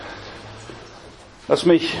Lass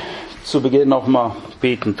mich zu Beginn nochmal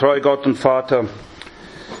beten. Treu Gott und Vater,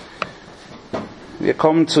 wir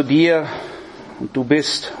kommen zu dir und du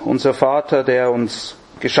bist unser Vater, der uns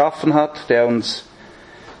geschaffen hat, der uns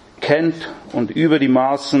kennt und über die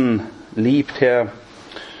Maßen liebt, Herr.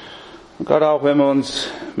 Und gerade auch wenn wir uns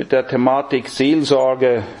mit der Thematik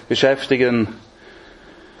Seelsorge beschäftigen,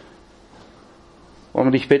 wollen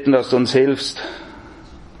wir dich bitten, dass du uns hilfst,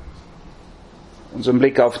 unseren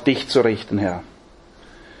Blick auf dich zu richten, Herr.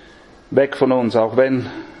 Weg von uns, auch wenn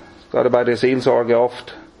gerade bei der Seelsorge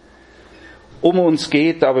oft um uns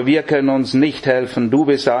geht, aber wir können uns nicht helfen. Du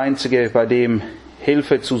bist der Einzige, bei dem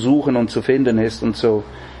Hilfe zu suchen und zu finden ist. Und so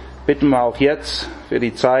bitten wir auch jetzt für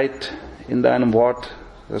die Zeit in deinem Wort,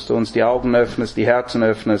 dass du uns die Augen öffnest, die Herzen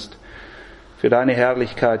öffnest, für deine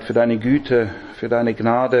Herrlichkeit, für deine Güte, für deine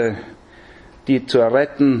Gnade, die zu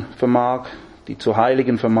erretten vermag, die zu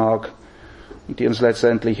heiligen vermag und die uns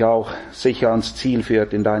letztendlich auch sicher ans Ziel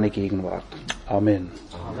führt in deine Gegenwart. Amen.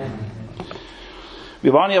 Amen.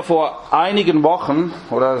 Wir waren ja vor einigen Wochen,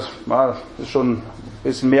 oder das ist schon ein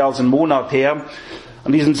bisschen mehr als einen Monat her,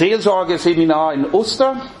 an diesem Seelsorgeseminar in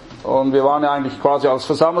Uster. Und wir waren ja eigentlich quasi als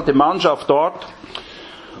versammelte Mannschaft dort.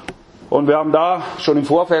 Und wir haben da schon im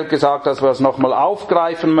Vorfeld gesagt, dass wir das nochmal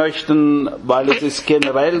aufgreifen möchten, weil es ist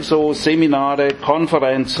generell so, Seminare,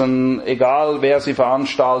 Konferenzen, egal wer sie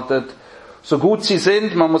veranstaltet, so gut sie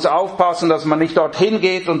sind, man muss aufpassen, dass man nicht dorthin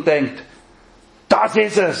geht und denkt, das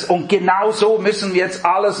ist es und genau so müssen wir jetzt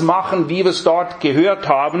alles machen, wie wir es dort gehört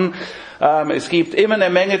haben. Es gibt immer eine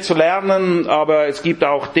Menge zu lernen, aber es gibt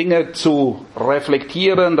auch Dinge zu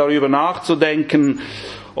reflektieren, darüber nachzudenken.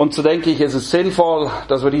 Und so denke ich, ist es sinnvoll,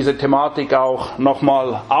 dass wir diese Thematik auch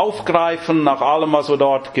nochmal aufgreifen, nach allem, was wir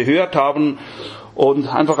dort gehört haben, und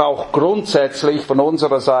einfach auch grundsätzlich von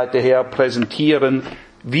unserer Seite her präsentieren,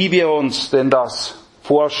 wie wir uns denn das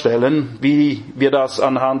vorstellen, wie wir das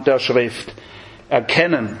anhand der Schrift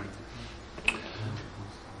erkennen.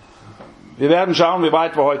 Wir werden schauen, wie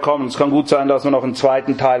weit wir heute kommen. Es kann gut sein, dass wir noch einen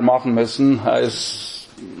zweiten Teil machen müssen.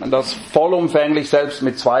 Das vollumfänglich, selbst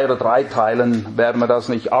mit 2 oder 3 Teilen, werden wir das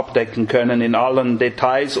nicht abdecken können in allen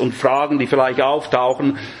Details und Fragen, die vielleicht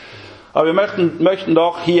auftauchen. Aber wir möchten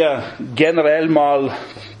doch hier generell mal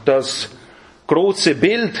das große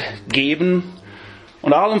Bild geben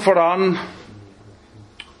und allem voran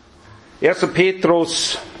 1.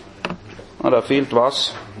 Petrus, da fehlt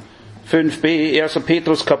was, 5b, 1.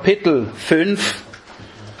 Petrus Kapitel 5,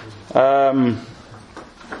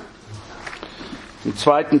 im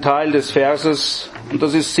zweiten Teil des Verses, und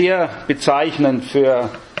das ist sehr bezeichnend für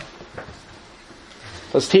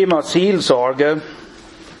das Thema Seelsorge.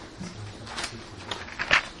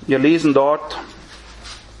 Wir lesen dort: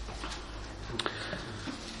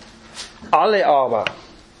 alle,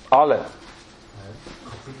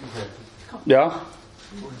 ja,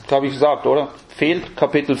 das habe ich gesagt, oder? Fehlt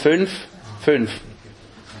Kapitel 5.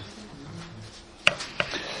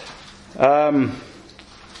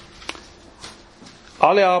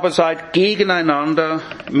 Alle aber seid gegeneinander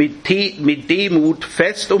mit Demut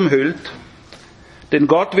fest umhüllt, denn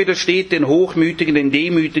Gott widersteht den Hochmütigen, den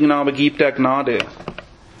Demütigen aber gibt er Gnade.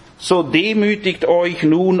 So demütigt euch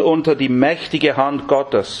nun unter die mächtige Hand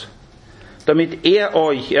Gottes, damit er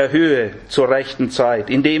euch erhöhe zur rechten Zeit,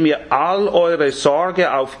 indem ihr all eure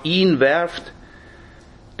Sorge auf ihn werft,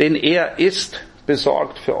 denn er ist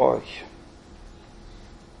besorgt für euch.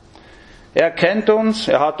 Er kennt uns,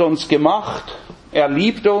 er hat uns gemacht, er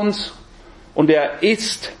liebt uns und er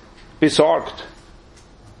ist besorgt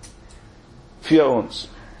für uns.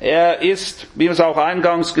 Er ist, wie wir es auch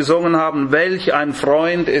eingangs gesungen haben, welch ein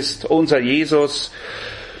Freund ist unser Jesus.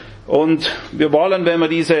 Und wir wollen, wenn wir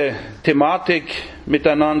diese Thematik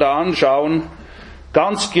miteinander anschauen,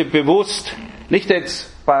 ganz bewusst nicht jetzt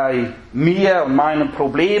bei mir und meinen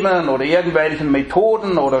Problemen oder irgendwelchen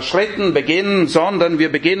Methoden oder Schritten beginnen, sondern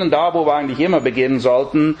wir beginnen da, wo wir eigentlich immer beginnen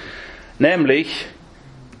sollten, nämlich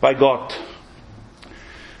bei Gott.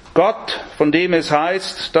 Gott, von dem es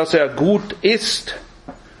heißt, dass er gut ist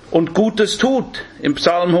und Gutes tut, im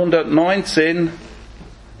Psalm 119,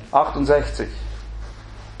 68.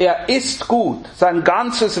 Er ist gut, sein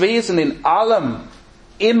ganzes Wesen in allem,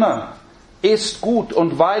 immer, ist gut.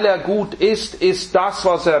 Und weil er gut ist das,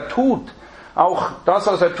 was er tut, auch das,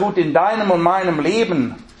 was er tut in deinem und meinem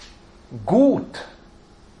Leben, gut.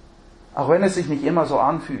 Auch wenn es sich nicht immer so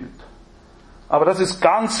anfühlt. Aber das ist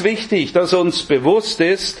ganz wichtig, dass uns bewusst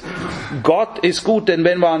ist, Gott ist gut. Denn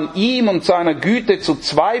wenn wir an ihm und seiner Güte zu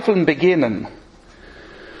zweifeln beginnen,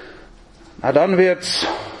 dann wird's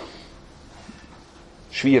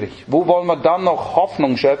schwierig. Wo wollen wir dann noch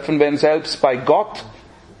Hoffnung schöpfen, wenn selbst bei Gott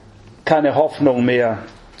keine Hoffnung mehr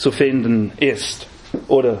zu finden ist?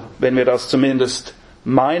 Oder wenn wir das zumindest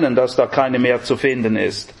meinen, dass da keine mehr zu finden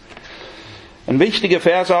ist. Ein wichtiger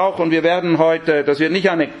Vers auch, und wir werden heute, das wird nicht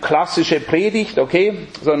eine klassische Predigt, okay,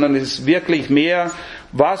 sondern es ist wirklich mehr,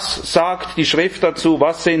 was sagt die Schrift dazu,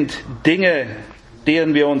 was sind Dinge,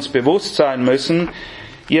 deren wir uns bewusst sein müssen.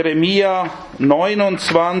 Jeremia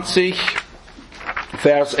 29,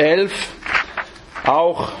 Vers 11,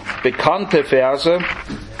 auch bekannte Verse.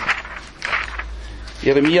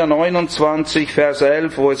 Jeremia 29, Vers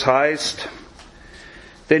 11, wo es heißt,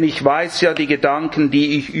 denn ich weiß ja die Gedanken,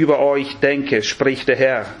 die ich über euch denke, spricht der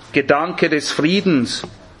Herr. Gedanke des Friedens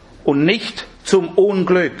und nicht zum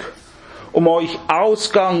Unglück, um euch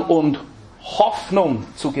Ausgang und Hoffnung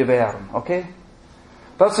zu gewähren. Okay?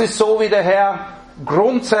 Das ist so, wie der Herr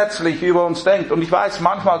grundsätzlich über uns denkt. Und ich weiß,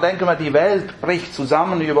 manchmal denken wir, die Welt bricht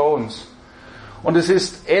zusammen über uns. Und es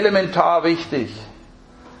ist elementar wichtig,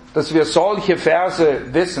 dass wir solche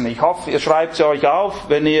Verse wissen. Ich hoffe, ihr schreibt sie euch auf.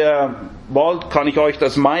 Wenn ihr wollt, kann ich euch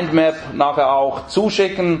das Mindmap nachher auch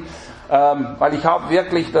zuschicken, weil ich habe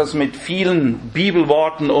wirklich das mit vielen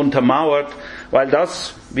Bibelworten untermauert, weil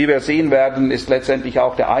das, wie wir sehen werden, ist letztendlich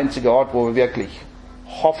auch der einzige Ort, wo wir wirklich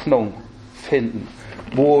Hoffnung finden,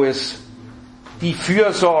 wo es die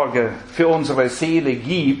Fürsorge für unsere Seele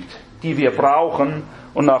gibt, die wir brauchen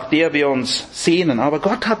und nach der wir uns sehnen. Aber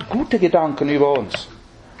Gott hat gute Gedanken über uns,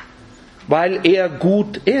 weil er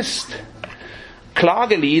gut ist.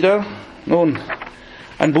 Klagelieder, nun,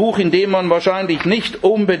 ein Buch, in dem man wahrscheinlich nicht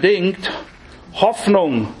unbedingt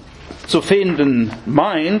Hoffnung zu finden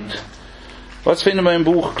meint. Was finden wir im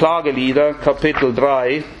Buch Klagelieder, Kapitel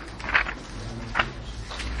 3?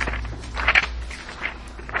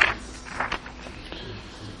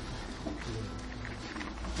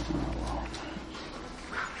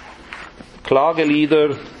 Klagelieder,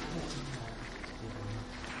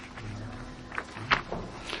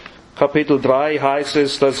 Kapitel 3 heißt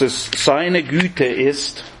es, dass es seine Güte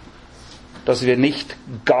ist, dass wir nicht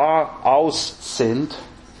gar aus sind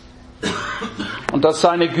und dass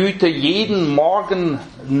seine Güte jeden Morgen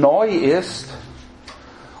neu ist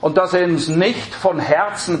und dass er uns nicht von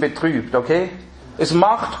Herzen betrübt, okay? Es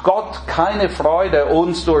macht Gott keine Freude,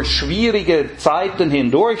 uns durch schwierige Zeiten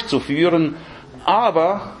hindurchzuführen,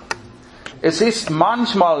 aber es ist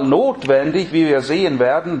manchmal notwendig, wie wir sehen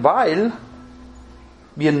werden, weil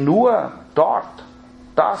wir nur dort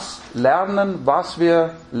das lernen, was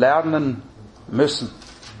wir lernen müssen.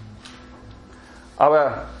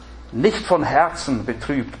 Aber nicht von Herzen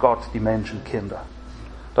betrübt Gott die Menschenkinder.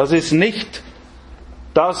 Das ist nicht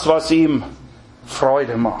das, was ihm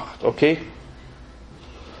Freude macht, okay?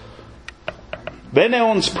 Wenn er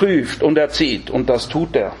uns prüft und erzieht, und das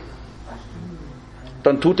tut er,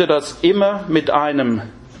 dann tut er das immer mit einem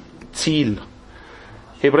Ziel.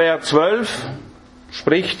 Hebräer 12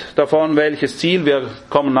 spricht davon, welches Ziel. Wir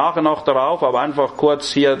kommen nachher noch darauf, aber einfach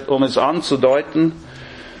kurz hier, um es anzudeuten.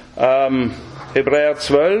 Hebräer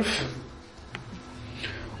 12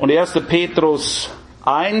 und 1. Petrus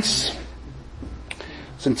 1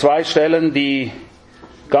 sind zwei Stellen, die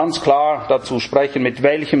ganz klar dazu sprechen, mit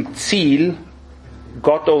welchem Ziel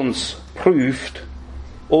Gott uns prüft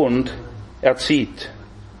und erzieht.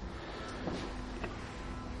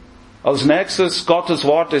 Als nächstes, Gottes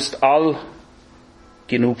Wort ist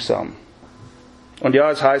allgenugsam. Und ja,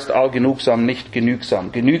 es heißt allgenugsam, nicht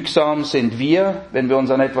genügsam. Genügsam sind wir, wenn wir uns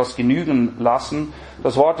an etwas genügen lassen.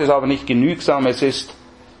 Das Wort ist aber nicht genügsam, es ist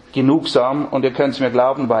genugsam. Und ihr könnt es mir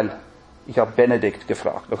glauben, weil ich habe Benedikt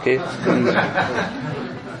gefragt, okay? Und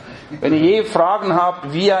wenn ihr je Fragen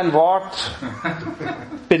habt, wie ein Wort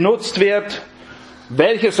benutzt wird,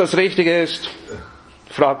 welches das Richtige ist,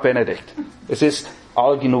 fragt Benedikt. Es ist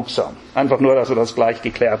allgenugsam. Einfach nur, dass wir das gleich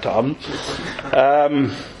geklärt haben.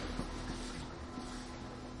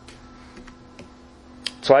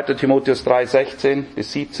 2. Timotheus 3, 16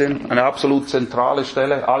 bis 17, eine absolut zentrale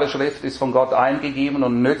Stelle. Alle Schrift ist von Gott eingegeben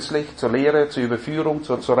und nützlich zur Lehre, zur Überführung,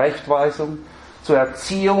 zur Zurechtweisung, zur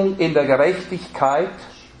Erziehung in der Gerechtigkeit.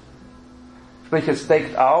 Sprich, es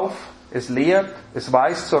deckt auf, es lehrt, es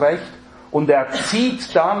weist zurecht und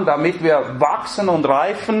erzieht dann, damit wir wachsen und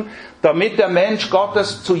reifen, damit der Mensch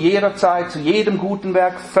Gottes zu jeder Zeit, zu jedem guten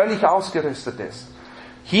Werk völlig ausgerüstet ist.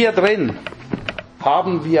 Hier drin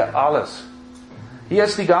haben wir alles. Hier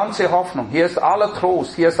ist die ganze Hoffnung, hier ist aller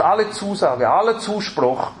Trost, hier ist alle Zusage, aller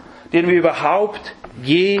Zuspruch, den wir überhaupt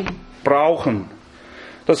je brauchen.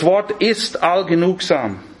 Das Wort ist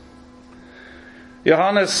allgenugsam.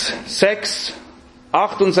 Johannes 6,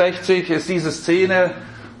 68 ist diese Szene,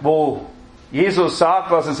 wo Jesus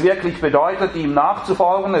sagt, was es wirklich bedeutet, ihm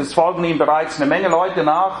nachzufolgen. Es folgen ihm bereits eine Menge Leute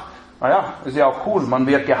nach. Naja, ist ja auch cool. Man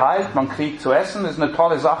wird geheilt, man kriegt zu essen, ist eine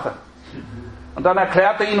tolle Sache. Und dann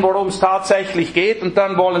erklärt er ihnen, worum es tatsächlich geht. Und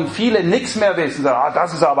dann wollen viele nichts mehr wissen. Sagen,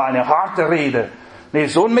 das ist aber eine harte Rede. Nee,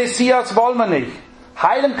 so ein Messias wollen wir nicht.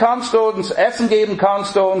 Heilen kannst du uns, Essen geben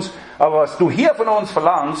kannst du uns. Aber was du hier von uns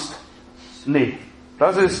verlangst, nee,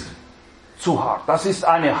 das ist zu hart. Das ist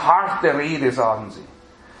eine harte Rede, sagen sie.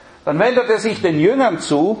 Dann wendet er sich den Jüngern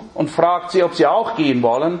zu und fragt sie, ob sie auch gehen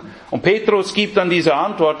wollen. Und Petrus gibt dann diese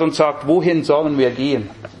Antwort und sagt, wohin sollen wir gehen?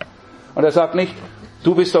 Und er sagt nicht,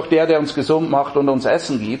 du bist doch der uns gesund macht und uns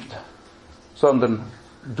Essen gibt, sondern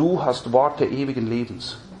du hast Worte ewigen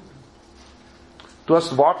Lebens. Du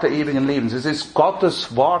hast Worte ewigen Lebens. Es ist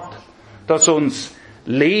Gottes Wort, das uns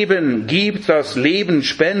Leben gibt, das Leben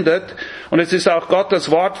spendet. Und es ist auch Gottes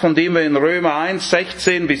Wort, von dem wir in Römer 1,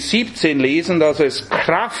 16 bis 17 lesen, dass es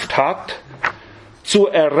Kraft hat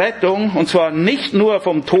zur Errettung, und zwar nicht nur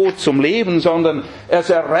vom Tod zum Leben, sondern es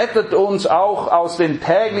errettet uns auch aus den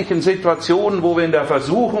täglichen Situationen, wo wir in der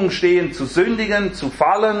Versuchung stehen, zu sündigen, zu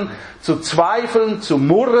fallen, zu zweifeln, zu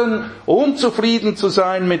murren, unzufrieden zu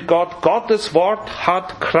sein mit Gott. Gottes Wort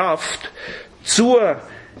hat Kraft zur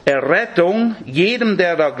Errettung, jedem,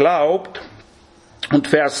 der da glaubt. Und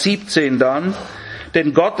Vers 17 dann,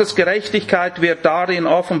 denn Gottes Gerechtigkeit wird darin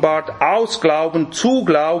offenbart aus Glauben zu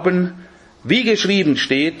Glauben, wie geschrieben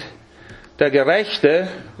steht, der Gerechte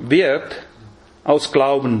wird aus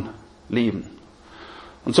Glauben leben.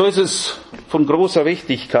 Und so ist es von großer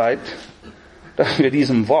Wichtigkeit, dass wir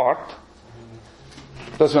diesem Wort,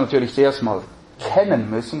 das wir natürlich zuerst mal kennen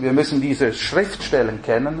müssen, wir müssen diese Schriftstellen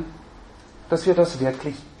kennen, dass wir das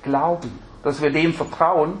wirklich glauben, dass wir dem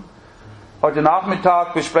vertrauen. Heute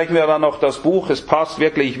Nachmittag besprechen wir dann noch das Buch, es passt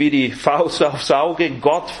wirklich wie die Faust aufs Auge,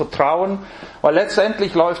 Gott vertrauen, weil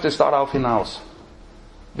letztendlich läuft es darauf hinaus.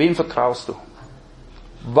 Wem vertraust du?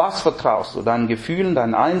 Was vertraust du? Deinen Gefühlen,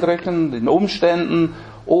 deinen Eindrücken, den Umständen,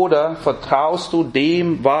 oder vertraust du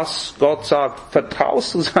dem, was Gott sagt?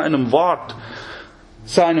 Vertraust du seinem Wort,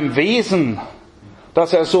 seinem Wesen,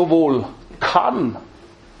 dass er sowohl kann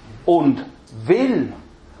und will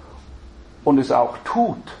und es auch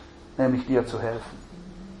tut, nämlich dir zu helfen.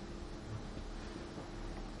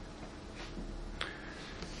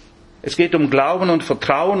 Es geht um Glauben und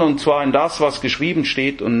Vertrauen, und zwar in das, was geschrieben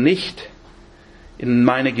steht, und nicht in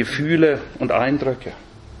meine Gefühle und Eindrücke.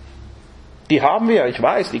 Die haben wir, ich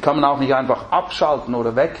weiß, die kann man auch nicht einfach abschalten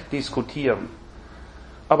oder wegdiskutieren.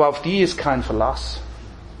 Aber auf die ist kein Verlass.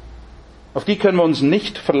 Auf die können wir uns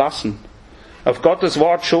nicht verlassen. Auf Gottes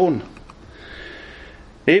Wort schon.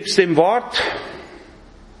 Nebst dem Wort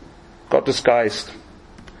Gottes Geist.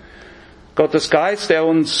 Gottes Geist, der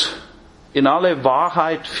uns in alle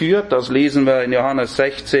Wahrheit führt, das lesen wir in Johannes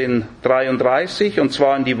 16, 33, und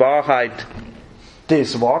zwar in die Wahrheit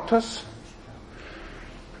des Wortes.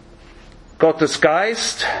 Gottes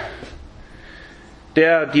Geist,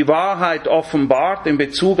 der die Wahrheit offenbart in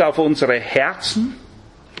Bezug auf unsere Herzen.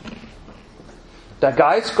 Der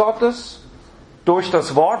Geist Gottes, durch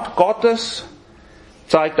das Wort Gottes,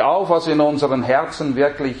 zeigt auf, was in unseren Herzen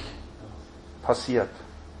wirklich passiert.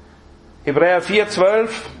 Hebräer 4,12,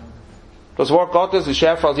 das Wort Gottes ist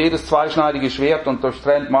schärfer als jedes zweischneidige Schwert und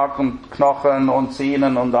durchtrennt Mark und Knochen und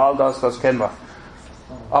Sehnen und all das kennen wir.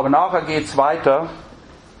 Aber nachher geht's weiter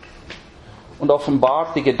und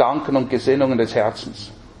offenbart die Gedanken und Gesinnungen des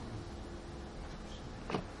Herzens.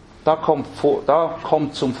 Da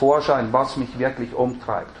kommt zum Vorschein, was mich wirklich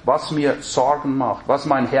umtreibt, was mir Sorgen macht, was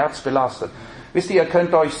mein Herz belastet. Wisst ihr, ihr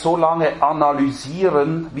könnt euch so lange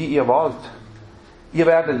analysieren, wie ihr wollt. Ihr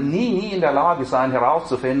werdet nie in der Lage sein,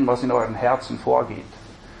 herauszufinden, was in euren Herzen vorgeht.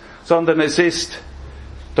 Sondern es ist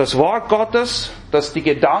das Wort Gottes, das die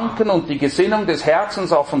Gedanken und die Gesinnung des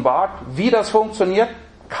Herzens offenbart. Wie das funktioniert,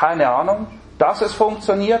 keine Ahnung. Dass es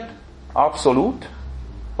funktioniert, absolut,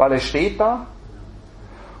 weil es steht da.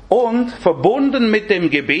 Und verbunden mit dem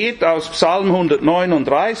Gebet aus Psalm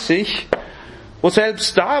 139, wo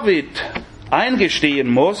selbst David eingestehen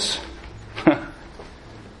muss,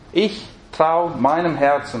 ich traue meinem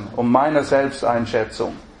Herzen und meiner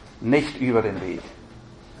Selbsteinschätzung nicht über den Weg.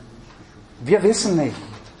 Wir wissen nicht,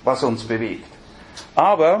 was uns bewegt.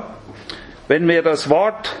 Aber wenn wir das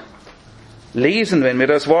Wort lesen, wenn wir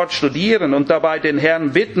das Wort studieren und dabei den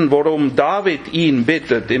Herrn bitten, worum David ihn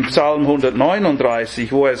bittet, im Psalm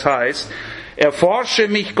 139, wo es heißt, erforsche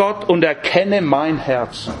mich Gott und erkenne mein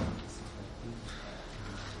Herz.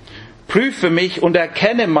 Prüfe mich und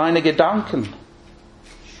erkenne meine Gedanken.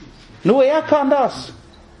 Nur er kann das.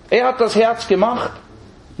 Er hat das Herz gemacht.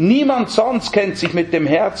 Niemand sonst kennt sich mit dem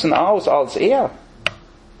Herzen aus als er.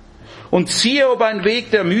 Und siehe, ob ein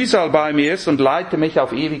Weg der Mühsal bei mir ist, und leite mich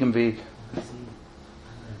auf ewigem Weg.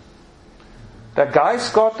 Der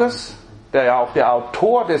Geist Gottes, der ja auch der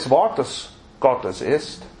Autor des Wortes Gottes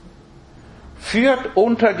ist, führt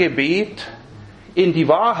unter Gebet in die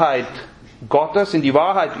Wahrheit Gottes, in die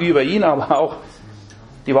Wahrheit über ihn, aber auch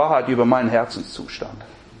die Wahrheit über meinen Herzenszustand.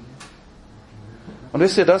 Und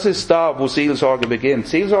wisst ihr, das ist da, wo Seelsorge beginnt.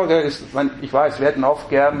 Seelsorge ist, ich weiß, wir hätten oft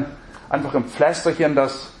gern einfach ein Pflästerchen,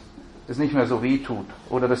 dass es nicht mehr so weh tut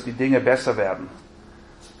oder dass die Dinge besser werden.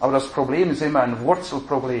 Aber das Problem ist immer ein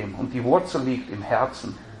Wurzelproblem und die Wurzel liegt im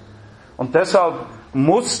Herzen. Und deshalb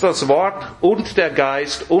muss das Wort und der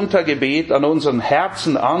Geist unter Gebet an unseren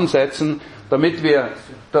Herzen ansetzen, damit wir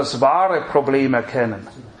das wahre Problem erkennen.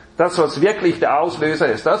 Das, was wirklich der Auslöser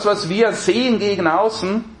ist. Das, was wir sehen gegen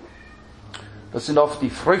außen, das sind oft die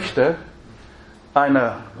Früchte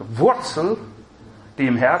einer Wurzel, die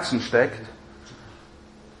im Herzen steckt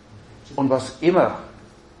und was immer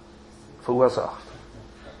verursacht.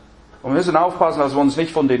 Und wir müssen aufpassen, dass wir uns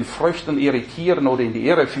nicht von den Früchten irritieren oder in die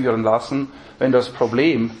Irre führen lassen, wenn das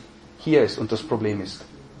Problem hier ist. Und das Problem ist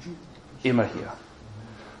immer hier.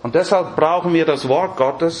 Und deshalb brauchen wir das Wort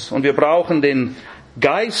Gottes und wir brauchen den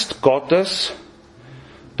Geist Gottes,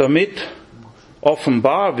 damit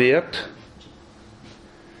offenbar wird,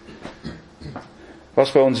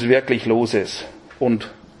 was bei uns wirklich los ist und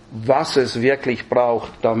was es wirklich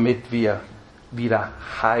braucht, damit wir wieder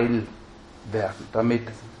heil werden, damit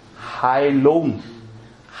Heiligung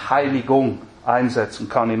einsetzen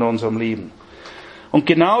kann in unserem Leben. Und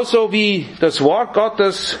genauso wie das Wort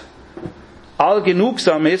Gottes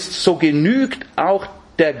allgenugsam ist, so genügt auch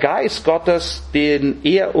der Geist Gottes, den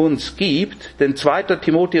er uns gibt. Denn 2.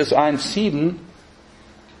 Timotheus 1,7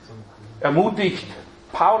 ermutigt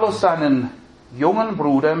Paulus seinen jungen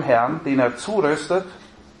Bruder im Herrn, den er zurüstet,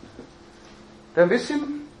 der ein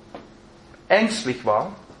bisschen ängstlich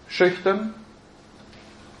war, schüchtern,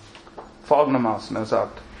 folgendermaßen, er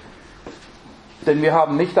sagt, denn wir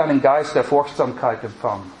haben nicht einen Geist der Furchtsamkeit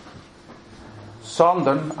empfangen,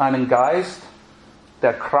 sondern einen Geist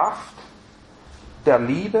der Kraft, der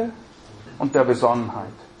Liebe und der Besonnenheit.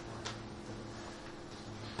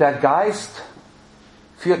 Der Geist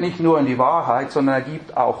führt nicht nur in die Wahrheit, sondern er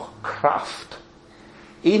gibt auch Kraft,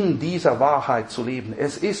 in dieser Wahrheit zu leben.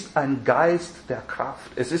 Es ist ein Geist der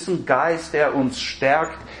Kraft. Es ist ein Geist, der uns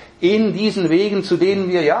stärkt in diesen Wegen, zu denen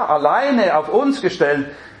wir ja alleine auf uns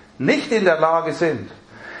gestellt nicht in der Lage sind.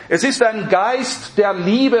 Es ist ein Geist der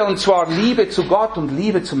Liebe, und zwar Liebe zu Gott und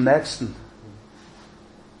Liebe zum Nächsten.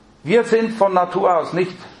 Wir sind von Natur aus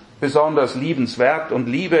nicht besonders liebenswert und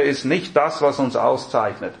Liebe ist nicht das, was uns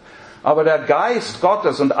auszeichnet. Aber der Geist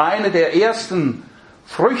Gottes und eine der ersten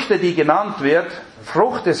Früchte, die genannt wird,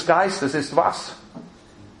 Frucht des Geistes, ist was?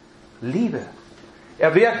 Liebe.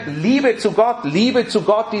 Er wirkt Liebe zu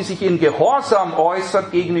Gott, die sich in Gehorsam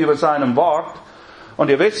äußert gegenüber seinem Wort. Und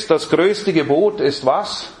ihr wisst, das größte Gebot ist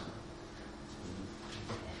was?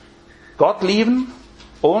 Gott lieben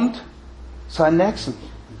und seinen Nächsten.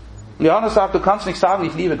 Und Johannes sagt, du kannst nicht sagen,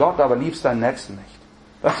 ich liebe Gott, aber liebst deinen Nächsten nicht.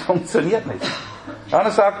 Das funktioniert nicht.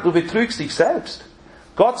 Johannes sagt, du betrügst dich selbst.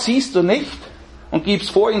 Gott siehst du nicht und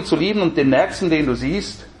gibst vor, ihn zu lieben, und den Nächsten, den du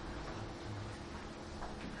siehst,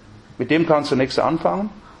 mit dem kannst du nichts anfangen?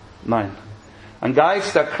 Nein. Ein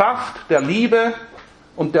Geist der Kraft, der Liebe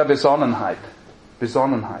und der Besonnenheit.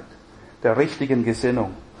 Besonnenheit, der richtigen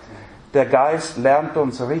Gesinnung. Der Geist lernt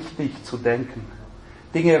uns richtig zu denken,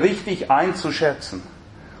 Dinge richtig einzuschätzen,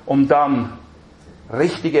 um dann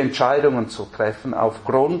richtige Entscheidungen zu treffen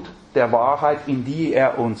aufgrund der Wahrheit, in die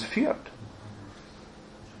er uns führt.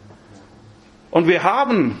 Und wir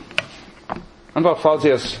haben, einfach falls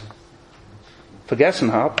ihr es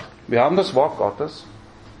vergessen habt, wir haben das Wort Gottes.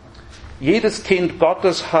 Jedes Kind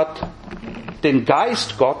Gottes hat den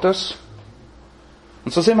Geist Gottes.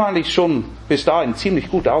 Und so sind wir eigentlich schon bis dahin ziemlich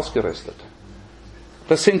gut ausgerüstet.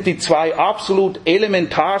 Das sind die zwei absolut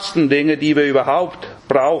elementarsten Dinge, die wir überhaupt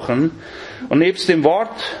brauchen. Und nebst dem Wort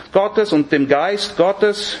Gottes und dem Geist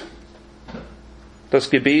Gottes das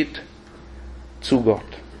Gebet zu Gott.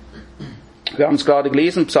 Wir haben es gerade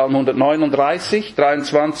gelesen, Psalm 139,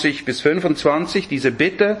 23 bis 25, diese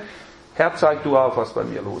Bitte, Herr, zeig du auf, was bei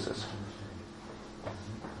mir los ist.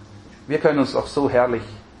 Wir können uns doch so herrlich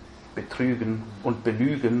betrügen und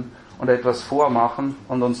belügen und etwas vormachen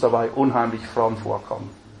und uns dabei unheimlich fromm vorkommen.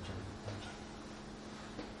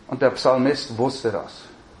 Und der Psalmist wusste das.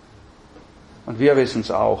 Und wir wissen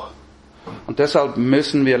es auch. Und deshalb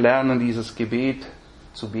müssen wir lernen, dieses Gebet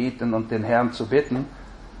zu beten und den Herrn zu bitten.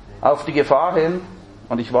 Auf die Gefahr hin,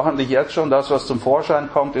 und ich warne dich jetzt schon, das, was zum Vorschein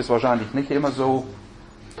kommt, ist wahrscheinlich nicht immer so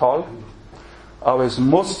toll, aber es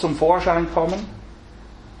muss zum Vorschein kommen,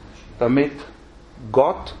 damit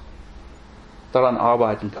Gott daran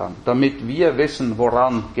arbeiten kann, damit wir wissen,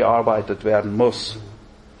 woran gearbeitet werden muss.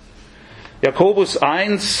 Jakobus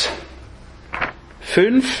 1,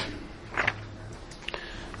 5.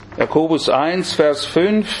 Jakobus 1, Vers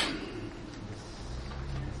 5.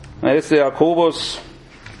 Der erste Jakobus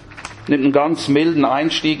nimmt einen ganz milden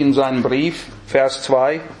Einstieg in seinen Brief, Vers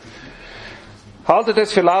 2. Haltet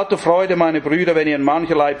es für lauter Freude, meine Brüder, wenn ihr in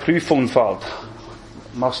mancherlei Prüfungen fallt.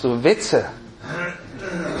 Machst du Witze?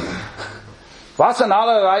 Was in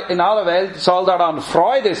aller Welt soll daran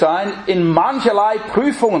Freude sein, in mancherlei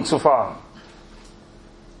Prüfungen zu fahren?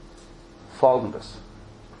 Folgendes.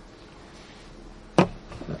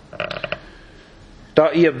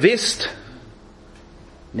 Da ihr wisst,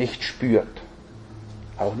 nicht spürt,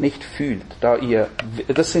 auch nicht fühlt, glauben wir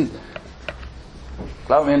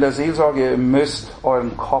in der Seelsorge, ihr müsst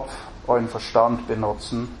euren Kopf, euren Verstand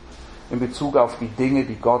benutzen in Bezug auf die Dinge,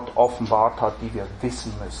 die Gott offenbart hat, die wir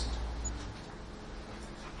wissen müssen.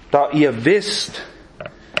 Da ihr wisst,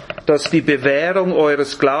 dass die Bewährung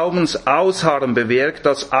eures Glaubens Ausharren bewirkt,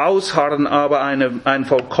 das Ausharren aber ein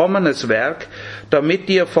vollkommenes Werk, damit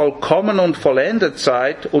ihr vollkommen und vollendet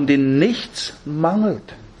seid und in nichts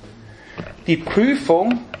mangelt. Die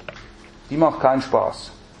Prüfung, die macht keinen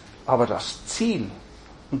Spaß, aber das Ziel,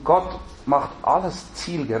 und Gott macht alles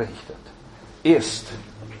zielgerichtet, ist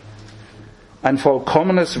ein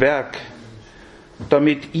vollkommenes Werk,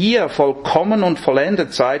 damit ihr vollkommen und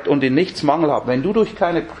vollendet seid und in nichts Mangel habt. Wenn du durch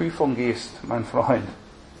keine Prüfung gehst, mein Freund,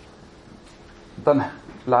 dann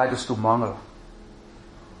leidest du Mangel.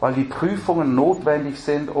 Weil die Prüfungen notwendig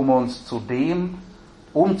sind, um uns zu dem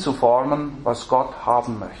umzuformen, was Gott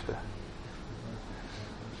haben möchte.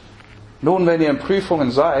 Nun, wenn ihr in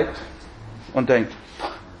Prüfungen seid und denkt,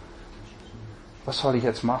 was soll ich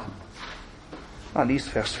jetzt machen? Dann liest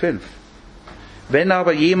Vers 5. Wenn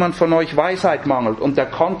aber jemand von euch Weisheit mangelt, und der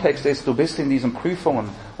Kontext ist, du bist in diesen Prüfungen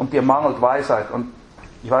und dir mangelt Weisheit, und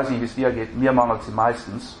ich weiß nicht, wie es dir geht, mir mangelt sie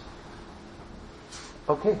meistens.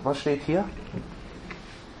 Okay, was steht hier?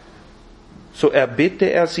 So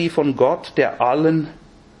erbitte er sie von Gott, der allen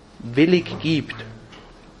willig gibt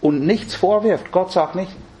und nichts vorwirft. Gott sagt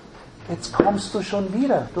nicht, jetzt kommst du schon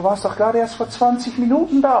wieder. Du warst doch gerade erst vor 20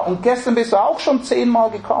 Minuten da und gestern bist du auch schon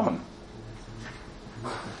 10-mal gekommen.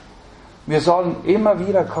 Wir sollen immer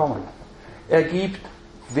wieder kommen. Er gibt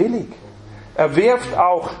willig. Er wirft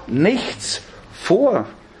auch nichts vor.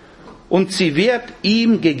 Und sie wird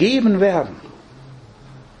ihm gegeben werden.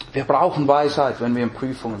 Wir brauchen Weisheit, wenn wir in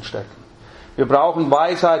Prüfungen stecken. Wir brauchen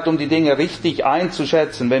Weisheit, um die Dinge richtig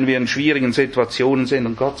einzuschätzen, wenn wir in schwierigen Situationen sind.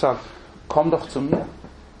 Und Gott sagt, komm doch zu mir.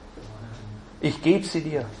 Ich gebe sie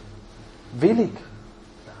dir. Willig.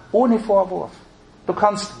 Ohne Vorwurf. Du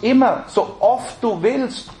kannst immer, so oft du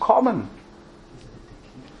willst, kommen.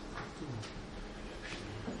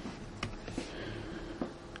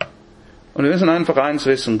 Und wir müssen einfach eins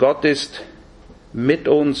wissen, Gott ist mit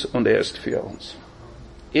uns und er ist für uns.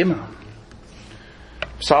 Immer.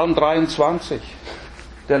 Psalm 23,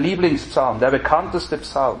 der Lieblingspsalm, der bekannteste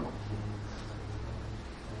Psalm.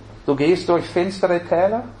 Du gehst durch finstere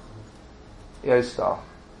Täler, er ist da.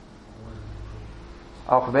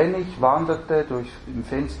 Auch wenn ich wanderte durch im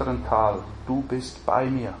finsteren Tal, du bist bei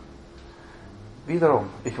mir. Wiederum,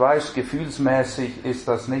 ich weiß, gefühlsmäßig ist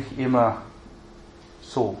das nicht immer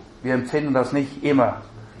so. Wir empfinden das nicht immer,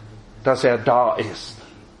 dass er da ist.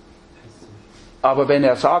 Aber wenn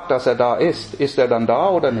er sagt, dass er da ist er dann da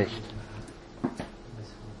oder nicht?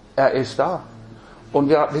 Er ist da. Und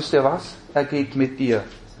wisst ihr was? Er geht mit dir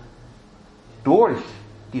durch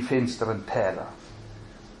die finsteren Täler.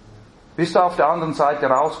 Bis du auf der anderen Seite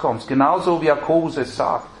rauskommst. Genauso wie Jakobus es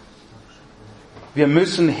sagt. Wir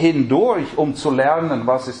müssen hindurch, um zu lernen,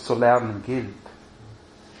 was es zu lernen gilt.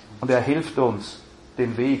 Und er hilft uns,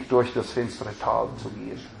 den Weg durch das finstere Tal zu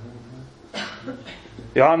gehen.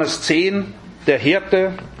 Johannes 10, der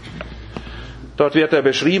Hirte. Dort wird er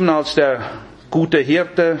beschrieben als der gute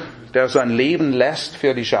Hirte, der sein Leben lässt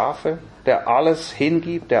für die Schafe, der alles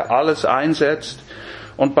hingibt, der alles einsetzt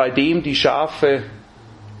und bei dem die Schafe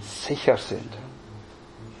sicher sind.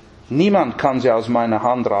 Niemand kann sie aus meiner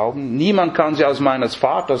Hand rauben, niemand kann sie aus meines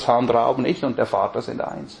Vaters Hand rauben, ich und der Vater sind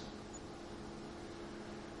eins.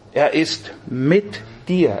 Er ist mit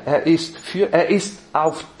dir, er ist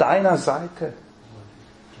auf deiner Seite.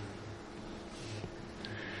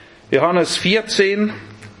 Johannes 14,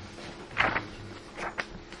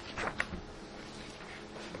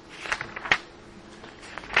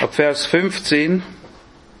 ab Vers 15.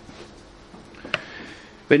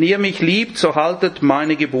 Wenn ihr mich liebt, so haltet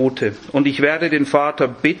meine Gebote. Und ich werde den Vater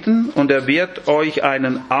bitten, und er wird euch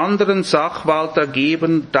einen anderen Sachwalter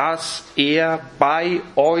geben, dass er bei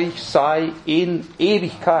euch sei in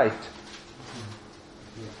Ewigkeit.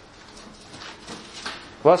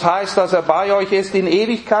 Was heißt, dass er bei euch ist in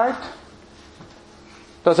Ewigkeit?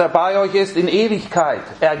 Dass er bei euch ist in Ewigkeit.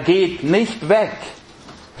 Er geht nicht weg.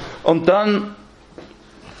 Und dann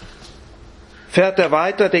fährt er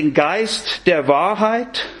weiter, den Geist der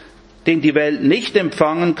Wahrheit, den die Welt nicht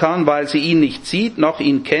empfangen kann, weil sie ihn nicht sieht, noch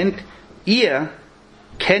ihn kennt. Ihr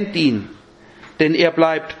kennt ihn, denn er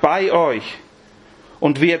bleibt bei euch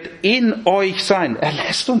und wird in euch sein.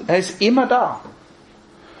 Er ist immer da.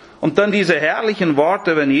 Und dann diese herrlichen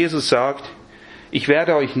Worte, wenn Jesus sagt, ich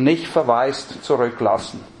werde euch nicht verwaist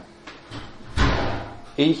zurücklassen.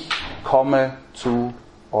 Ich komme zu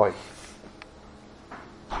euch.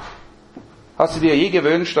 Hast du dir je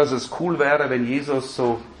gewünscht, dass es cool wäre, wenn Jesus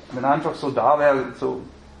wenn er einfach so da wäre, so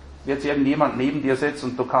jetzt irgendjemand neben dir sitzt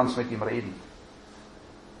und du kannst mit ihm reden?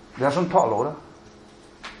 Wäre schon toll, oder?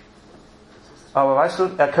 Aber weißt du,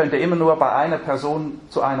 er könnte immer nur bei einer Person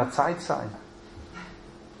zu einer Zeit sein.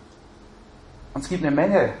 Und es gibt eine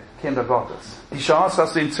Menge Kinder Gottes. Die Chance,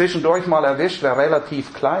 dass du ihn zwischendurch mal erwischt, wäre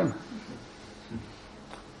relativ klein.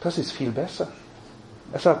 Das ist viel besser.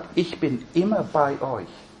 Er sagt, ich bin immer bei euch.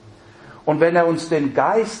 Und wenn er uns den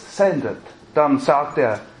Geist sendet, dann sagt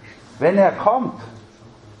er, wenn er kommt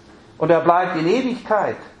und er bleibt in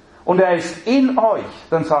Ewigkeit und er ist in euch,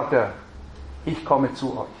 dann sagt er, ich komme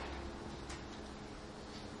zu euch.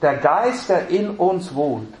 Der Geist, der in uns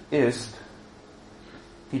wohnt, ist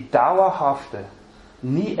die dauerhafte,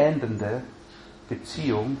 nie endende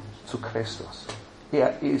Beziehung zu Christus.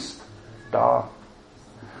 Er ist da.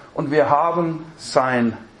 Und wir haben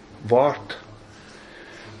sein Wort.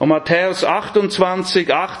 Und Matthäus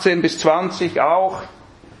 28, 18 bis 20 auch.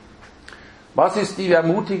 Was ist die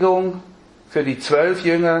Ermutigung für die 12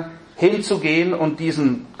 Jünger, hinzugehen und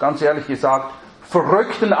diesen, ganz ehrlich gesagt,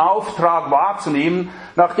 verrückten Auftrag wahrzunehmen,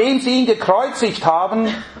 nachdem sie ihn gekreuzigt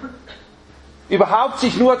haben, überhaupt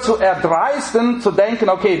sich nur zu erdreisten, zu denken,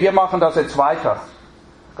 okay, wir machen das jetzt weiter.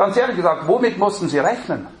 Ganz ehrlich gesagt, womit mussten sie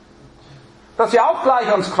rechnen? Dass sie auch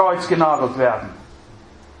gleich ans Kreuz genagelt werden.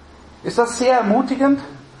 Ist das sehr ermutigend?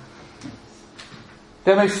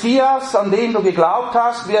 Der Messias, an den du geglaubt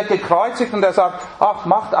hast, wird gekreuzigt und er sagt, ach,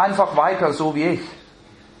 macht einfach weiter so wie ich.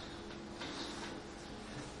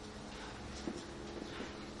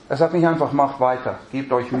 Er sagt nicht einfach, macht weiter,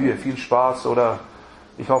 gebt euch Mühe, viel Spaß oder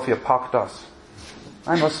ich hoffe, ihr packt das.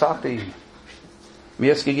 Nein, was sagt er ihm?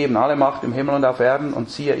 Mir ist gegeben alle Macht im Himmel und auf Erden und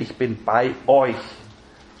siehe, ich bin bei euch.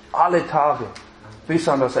 Alle Tage bis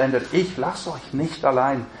an das Ende. Ich lasse euch nicht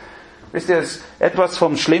allein. Wisst ihr, etwas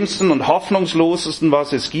vom Schlimmsten und Hoffnungslosesten,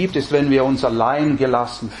 was es gibt, ist, wenn wir uns allein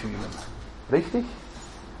gelassen fühlen. Richtig?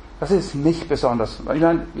 Das ist nicht besonders. Ich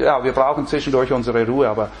meine, ja, wir brauchen zwischendurch unsere Ruhe,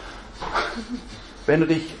 aber wenn du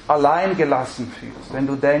dich allein gelassen fühlst, wenn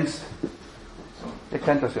du denkst, ihr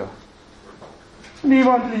kennt das ja,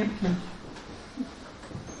 niemand liebt mich,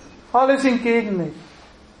 alle sind gegen mich,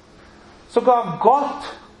 sogar Gott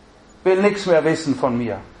will nichts mehr wissen von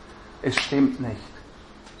mir. Es stimmt nicht.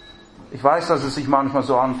 Ich weiß, dass es sich manchmal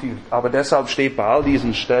so anfühlt, aber deshalb steht bei all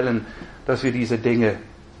diesen Stellen, dass wir diese Dinge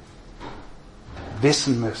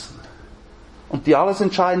wissen müssen. Und die alles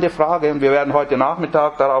entscheidende Frage, und wir werden heute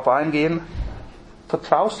Nachmittag darauf eingehen,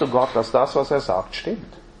 vertraust du Gott, dass das, was er sagt,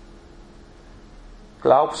 stimmt?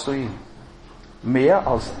 Glaubst du ihm? Mehr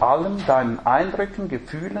als allen deinen Eindrücken,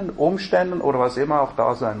 Gefühlen, Umständen oder was immer auch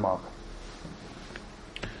da sein mag.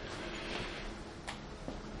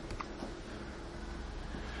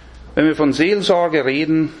 Wenn wir von Seelsorge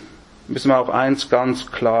reden, müssen wir auch eins ganz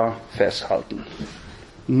klar festhalten.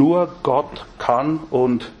 Nur Gott kann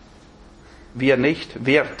und wir nicht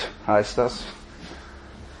wird, heißt das.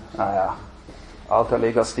 Naja, alter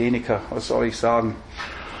Legastheniker, was soll ich sagen?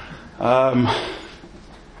 Aber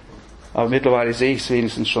mittlerweile sehe ich es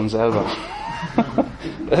wenigstens schon selber.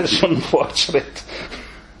 Das ist schon ein Fortschritt.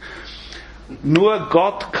 Nur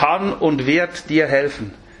Gott kann und wird dir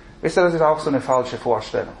helfen. Wisst ihr, das ist auch so eine falsche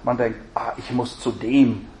Vorstellung. Man denkt, ich muss zu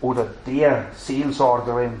dem oder der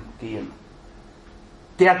Seelsorgerin gehen.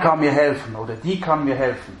 Der kann mir helfen oder die kann mir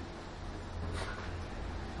helfen.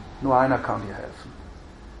 Nur einer kann dir helfen.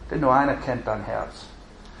 Denn nur einer kennt dein Herz.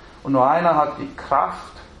 Und nur einer hat die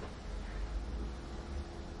Kraft,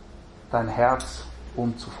 dein Herz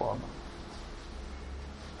umzuformen.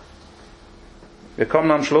 Wir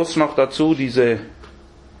kommen am Schluss noch dazu, diese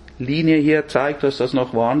Linie hier zeigt, dass das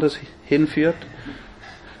noch woanders hinführt.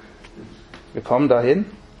 Wir kommen dahin.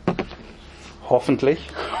 Hoffentlich.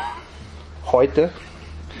 Heute.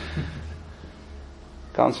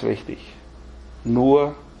 Ganz wichtig.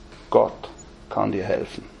 Nur Gott kann dir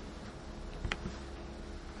helfen.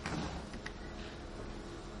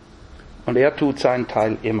 Und er tut seinen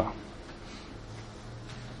Teil immer.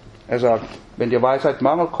 Er sagt, wenn dir Weisheit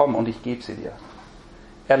mangelt, komm und ich gebe sie dir.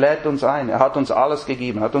 Er lädt uns ein. Er hat uns alles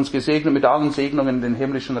gegeben. Er hat uns gesegnet mit allen Segnungen in den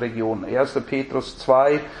himmlischen Regionen. 2.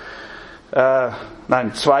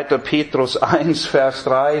 Petrus 1, Vers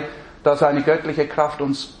 3, dass seine göttliche Kraft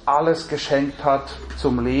uns alles geschenkt hat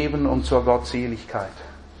zum Leben und zur Gottseligkeit.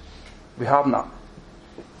 Wir haben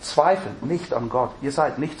Zweifel nicht an Gott. Ihr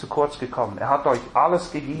seid nicht zu kurz gekommen. Er hat euch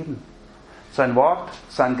alles gegeben. Sein Wort,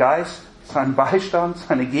 sein Geist, sein Beistand,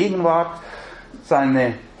 seine Gegenwart,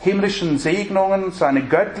 seine himmlischen Segnungen, seine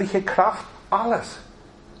göttliche Kraft, alles.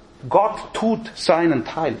 Gott tut seinen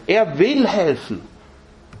Teil. Er will helfen.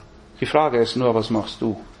 Die Frage ist nur, was machst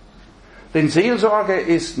du? Denn Seelsorge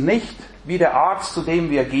ist nicht wie der Arzt, zu dem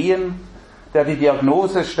wir gehen, der die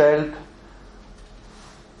Diagnose stellt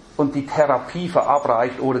und die Therapie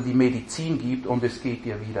verabreicht oder die Medizin gibt und es geht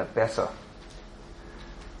dir wieder besser.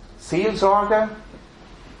 Seelsorge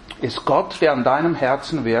ist Gott, der an deinem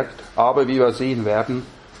Herzen wirkt, aber wie wir sehen werden,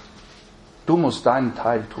 du musst deinen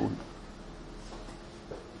Teil tun.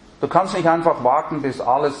 Du kannst nicht einfach warten, bis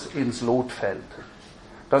alles ins Lot fällt.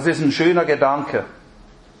 Das ist ein schöner Gedanke.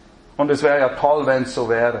 Und es wäre ja toll, wenn es so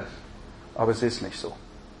wäre. Aber es ist nicht so.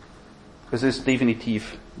 Es ist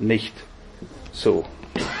definitiv nicht so.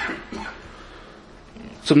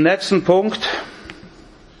 Zum nächsten Punkt.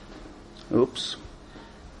 Ups.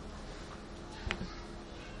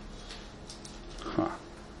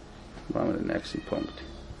 Machen wir den nächsten Punkt.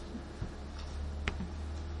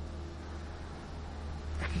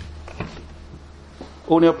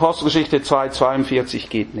 Ohne Apostelgeschichte 2,42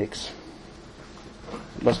 geht nichts.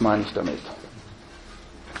 Was meine ich damit?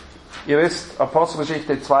 Ihr wisst,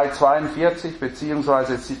 Apostelgeschichte 2,42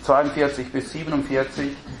 beziehungsweise 42 bis 47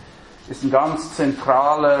 ist ein ganz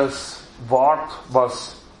zentrales Wort,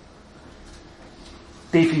 was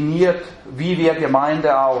definiert, wie wir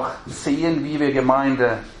Gemeinde auch sehen, wie wir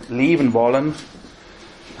Gemeinde leben wollen.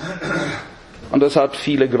 Und das hat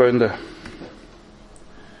viele Gründe.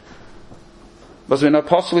 Was wir in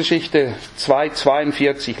Apostelgeschichte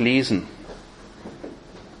 2,42 lesen,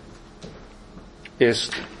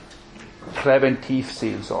 ist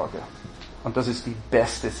Präventivseelsorge. Und das ist die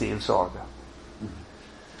beste Seelsorge.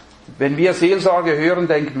 Wenn wir Seelsorge hören,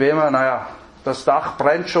 denken wir immer, naja, das Dach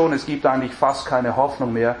brennt schon, es gibt eigentlich fast keine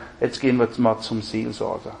Hoffnung mehr, jetzt gehen wir mal zum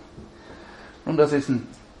Seelsorger. Nun, das ist ein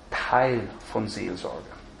Teil von Seelsorge.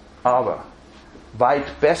 Aber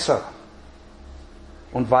weit besser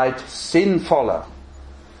und weit sinnvoller,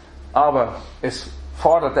 aber es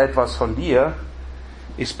fordert etwas von dir,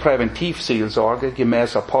 ist Präventivseelsorge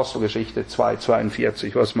gemäß Apostelgeschichte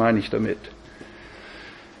 2,42. Was meine ich damit?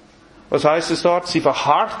 Was heißt es dort? Sie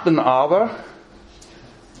verharrten aber,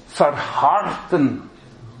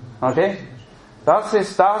 okay? Das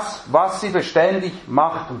ist das, was sie beständig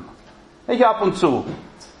machten. Nicht ab und zu.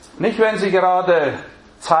 Nicht, wenn sie gerade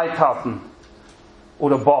Zeit hatten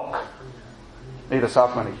oder Bock. Nee, das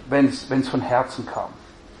sagt man nicht. Wenn es von Herzen kam.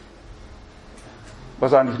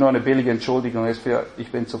 Was eigentlich nur eine billige Entschuldigung ist für,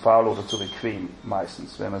 ich bin zu faul oder zu bequem,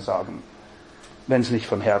 meistens, wenn wir sagen, wenn es nicht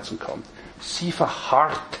von Herzen kommt. Sie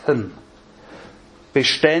verharrten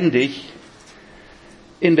beständig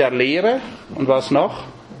in der Lehre. Und was noch?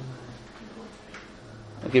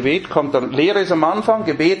 Gebet kommt dann, Lehre ist am Anfang,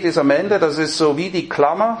 Gebet ist am Ende, das ist so wie die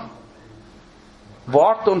Klammer.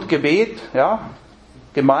 Wort und Gebet, ja,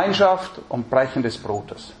 Gemeinschaft und Brechen des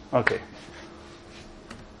Brotes. Okay.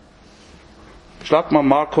 Schlag mal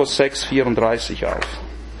Markus 6,34 auf.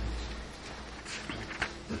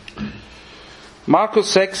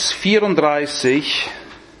 Markus 6,34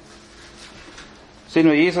 sehen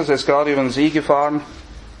wir, Jesus ist gerade über den See gefahren,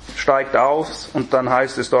 steigt aus und dann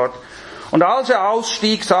heißt es dort, und als er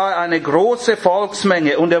ausstieg, sah er eine große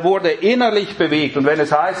Volksmenge und er wurde innerlich bewegt. Und wenn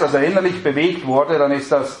es heißt, dass er innerlich bewegt wurde, dann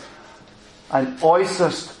ist das ein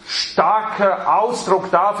äußerst starker Ausdruck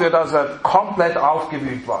dafür, dass er komplett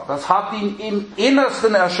aufgewühlt war. Das hat ihn im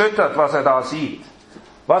Innersten erschüttert, was er da sieht.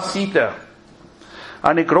 Was sieht er?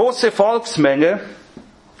 Eine große Volksmenge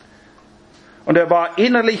und er war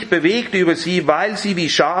innerlich bewegt über sie, weil sie wie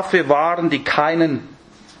Schafe waren, die keinen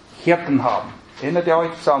Hirten haben. Erinnert ihr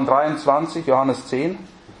euch, Psalm 23, Johannes 10?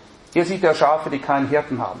 Hier sieht er Schafe, die keinen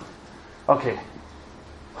Hirten haben. Okay.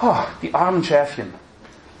 Die armen Schäfchen.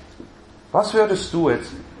 Was würdest du jetzt,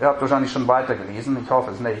 ihr habt wahrscheinlich schon weitergelesen, ich hoffe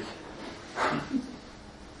es nicht.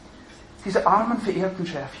 Diese armen, verehrten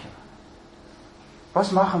Schäfchen.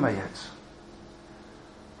 Was machen wir jetzt?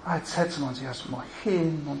 Jetzt setzen wir uns erstmal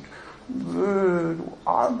hin und du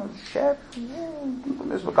armes Schäfchen. Und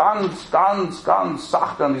müssen wir ganz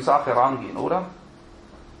sachte an die Sache rangehen, oder?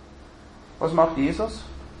 Was macht Jesus,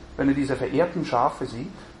 wenn er diese verehrten Schafe sieht?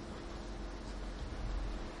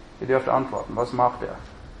 Ihr dürft antworten. Was macht er?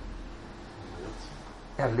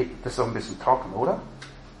 Das ist doch ein bisschen trocken, oder?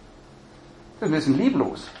 Das ist ein bisschen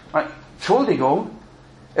lieblos. Entschuldigung,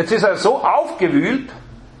 jetzt ist er so aufgewühlt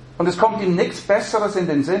und es kommt ihm nichts Besseres in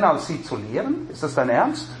den Sinn, als sie zu lehren? Ist das dein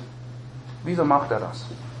Ernst? Wieso macht er das?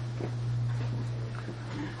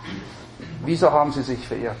 Wieso haben sie sich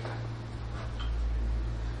verirrt?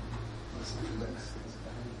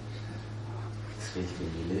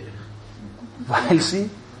 Weil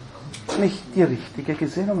sie nicht die richtige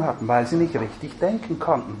Gesinnung hatten, weil sie nicht richtig denken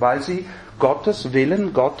konnten, weil sie Gottes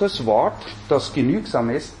Willen, Gottes Wort, das genügsam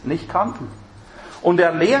ist, nicht kannten. Und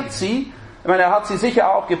er lehrt sie, ich meine, er hat sie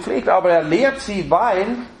sicher auch gepflegt, aber er lehrt sie,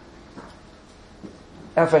 weil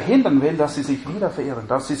er verhindern will, dass sie sich wieder verirren,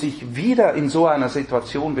 dass sie sich wieder in so einer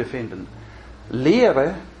Situation befinden.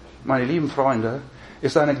 Lehre, meine lieben Freunde,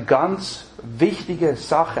 ist eine ganz wichtige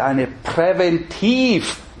Sache, eine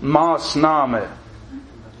Präventivmaßnahme.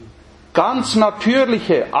 Ganz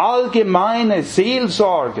natürliche, allgemeine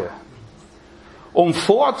Seelsorge, um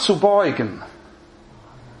vorzubeugen,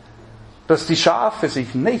 dass die Schafe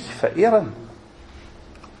sich nicht verirren.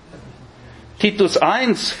 Titus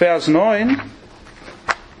 1, Vers 9.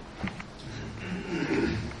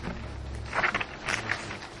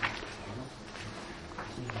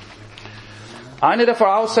 Eine der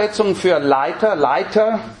Voraussetzungen für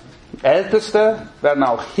Leiter, Älteste, werden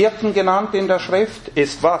auch Hirten genannt in der Schrift,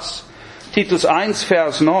 ist was? Titus 1,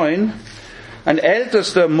 Vers 9. Ein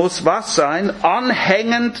Ältester muss was sein?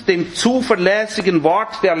 Anhängend dem zuverlässigen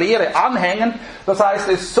Wort der Lehre. Anhängend, das heißt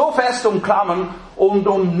es so fest umklammern und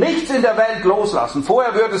um nichts in der Welt loslassen.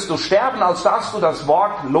 Vorher würdest du sterben, als dass du das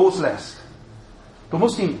Wort loslässt. Du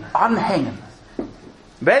musst ihm anhängen.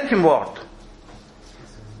 Welchem Wort?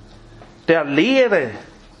 Der Lehre,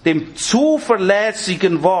 dem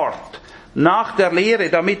zuverlässigen Wort. Nach der Lehre,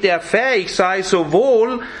 damit er fähig sei,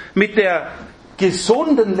 sowohl mit der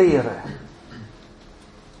gesunden Lehre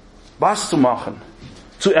was zu machen?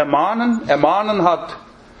 Zu ermahnen. Ermahnen hat,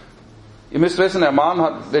 ihr müsst wissen, ermahnen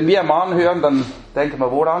hat, wenn wir ermahnen hören, dann denken wir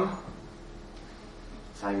woran?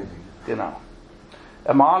 Genau.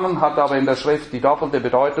 Ermahnen hat aber in der Schrift die doppelte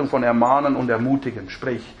Bedeutung von ermahnen und ermutigen.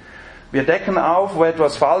 Sprich, wir decken auf, wo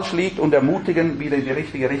etwas falsch liegt und ermutigen, wieder in die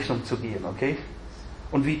richtige Richtung zu gehen, okay?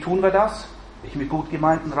 Und wie tun wir das? Nicht mit gut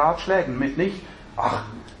gemeinten Ratschlägen, mit nicht, ach,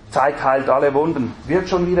 Zeit heilt alle Wunden, wird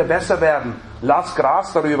schon wieder besser werden, lass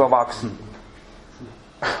Gras darüber wachsen.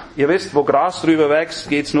 Ihr wisst, wo Gras drüber wächst,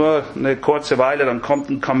 geht's nur eine kurze Weile, dann kommt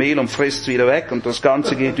ein Kamel und frisst es wieder weg und das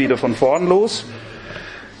Ganze geht wieder von vorn los.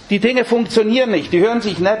 Die Dinge funktionieren nicht, die hören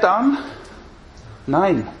sich nett an.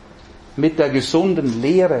 Nein, mit der gesunden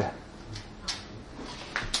Lehre.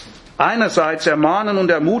 Einerseits ermahnen und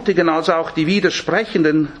ermutigen, als auch die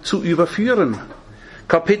Widersprechenden zu überführen.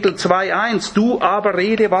 Kapitel 2,1, du aber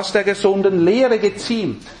rede, was der gesunden Lehre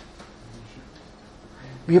geziemt.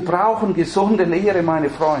 Wir brauchen gesunde Lehre, meine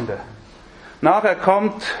Freunde. Nachher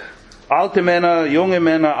kommt alte Männer,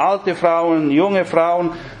 alte Frauen, junge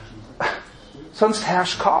Frauen. Sonst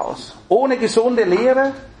herrscht Chaos. Ohne gesunde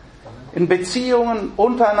Lehre, in Beziehungen,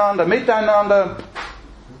 untereinander, miteinander,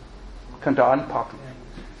 könnt ihr anpacken.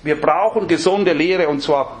 Wir brauchen gesunde Lehre und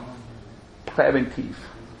zwar präventiv,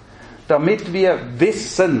 damit wir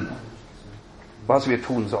wissen, was wir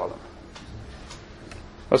tun sollen.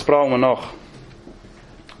 Was brauchen wir noch?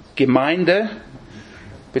 Gemeinde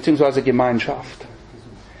bzw. Gemeinschaft.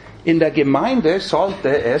 In der Gemeinde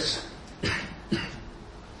sollte es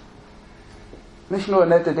nicht nur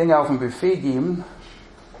nette Dinge auf dem Buffet geben,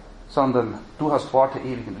 sondern du hast Worte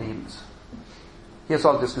ewigen Lebens. Hier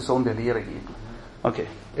sollte es gesunde Lehre geben. Okay,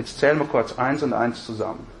 jetzt zählen wir kurz 1 und 1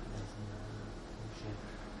 zusammen.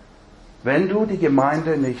 Wenn du die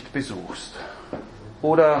Gemeinde nicht besuchst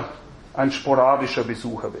oder ein sporadischer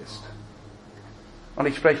Besucher bist, und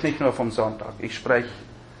ich spreche nicht nur vom Sonntag, ich spreche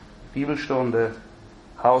Bibelstunde,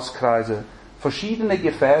 Hauskreise, verschiedene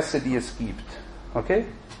Gefäße, die es gibt, okay?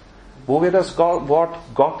 Wo wir das Wort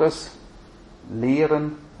Gottes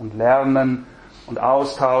lehren und lernen und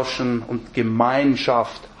austauschen und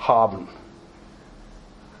Gemeinschaft haben.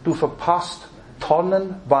 Du verpasst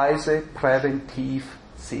tonnenweise präventiv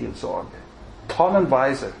Seelsorge.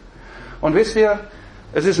 Tonnenweise. Und wisst ihr,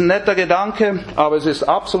 es ist ein netter Gedanke, aber es ist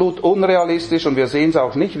absolut unrealistisch und wir sehen es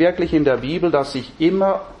auch nicht wirklich in der Bibel, dass sich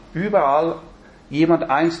immer, überall jemand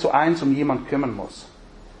 1:1 um jemand kümmern muss.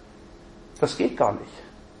 Das geht gar nicht.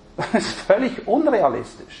 Das ist völlig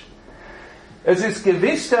unrealistisch. Es ist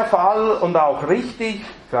gewiss der Fall und auch richtig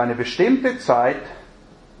für eine bestimmte Zeit,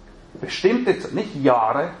 nicht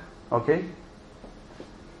Jahre, okay?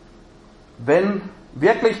 Wenn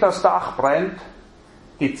wirklich das Dach brennt,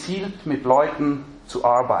 gezielt mit Leuten zu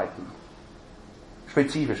arbeiten.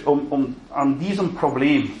 Spezifisch, um an diesem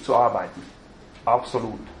Problem zu arbeiten.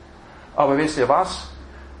 Absolut. Aber wisst ihr was?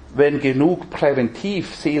 Wenn genug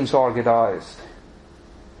Präventivseelsorge da ist,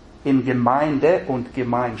 in Gemeinde und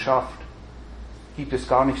Gemeinschaft, gibt es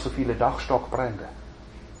gar nicht so viele Dachstockbrände.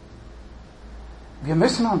 Wir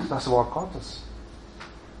müssen an das Wort Gottes.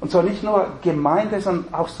 Und zwar nicht nur Gemeinde,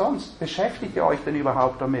 sondern auch sonst. Beschäftigt ihr euch denn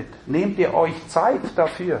überhaupt damit? Nehmt ihr euch Zeit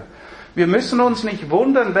dafür? Wir müssen uns nicht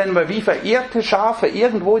wundern, wenn wir wie verirrte Schafe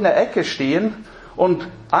irgendwo in der Ecke stehen und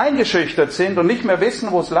eingeschüchtert sind und nicht mehr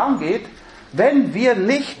wissen, wo es lang geht, wenn wir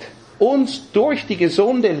nicht uns durch die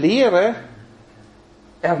gesunde Lehre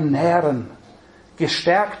ernähren,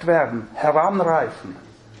 gestärkt werden, heranreifen.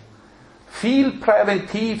 Viel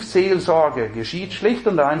Präventivseelsorge geschieht schlicht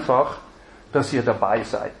und einfach, dass ihr dabei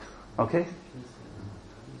seid. Okay?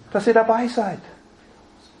 Dass ihr dabei seid.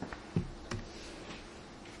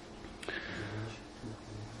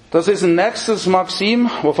 Das ist ein nächstes Maxim,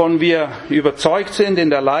 wovon wir überzeugt sind in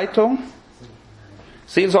der Leitung.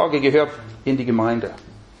 Seelsorge gehört in die Gemeinde.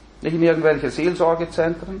 Nicht in irgendwelche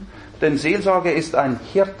Seelsorgezentren, denn Seelsorge ist ein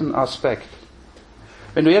Hirtenaspekt.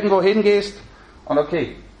 Wenn du irgendwo hingehst, und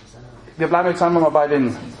okay, wir bleiben jetzt einmal mal bei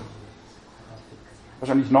den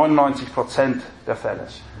wahrscheinlich 99% der Fälle.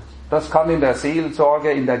 Das kann in der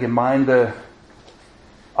Seelsorge, in der Gemeinde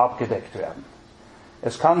abgedeckt werden.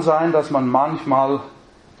 Es kann sein, dass man manchmal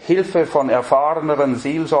Hilfe von erfahreneren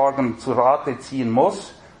Seelsorgern zu Rate ziehen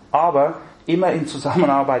muss, aber immer in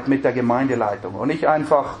Zusammenarbeit mit der Gemeindeleitung und nicht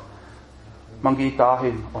einfach, man geht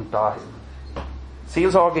dahin und dahin.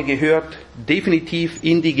 Seelsorge gehört definitiv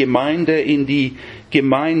in die Gemeinde, in die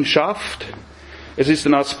Gemeinschaft. Es ist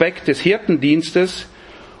ein Aspekt des Hirtendienstes.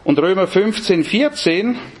 Und Römer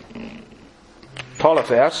 15,14, toller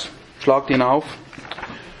Vers, schlagt ihn auf.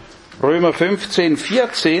 Römer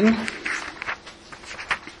 15,14.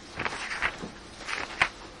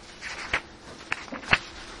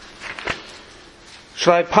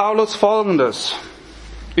 Schreibt Paulus Folgendes.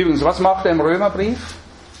 Übrigens, was macht er im Römerbrief?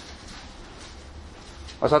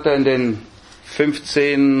 Was hat er in den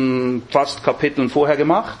 15 fast Kapiteln vorher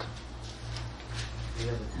gemacht?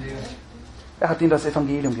 Er hat ihnen das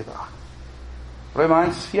Evangelium gebracht. Römer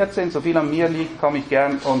 1,14, so viel an mir liegt, komme ich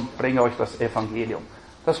gern und bringe euch das Evangelium.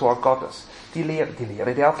 Das Wort Gottes. Die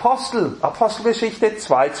Lehre der Apostel. Apostelgeschichte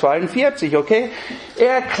 2,42, okay?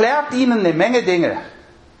 Er erklärt ihnen eine Menge Dinge.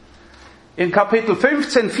 In Kapitel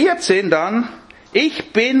 15,14 dann,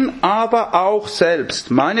 ich bin aber auch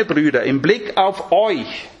selbst, meine Brüder, im Blick auf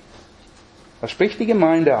euch, das spricht die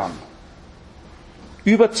Gemeinde an,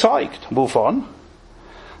 überzeugt, wovon?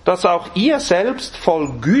 Dass auch ihr selbst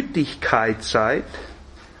voll Gütigkeit seid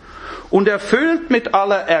und erfüllt mit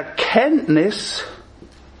aller Erkenntnis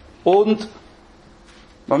und,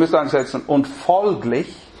 man müsste einsetzen, und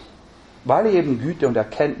folglich, weil ihr eben Güte und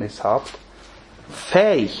Erkenntnis habt,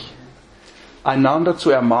 fähig, einander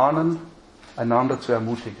zu ermahnen, einander zu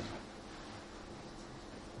ermutigen.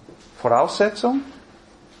 Voraussetzung,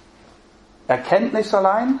 Erkenntnis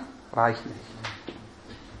allein reicht nicht.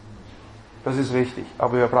 Das ist wichtig,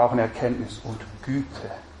 aber wir brauchen Erkenntnis und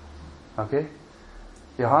Güte. Okay?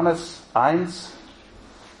 Johannes 1,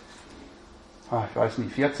 ich weiß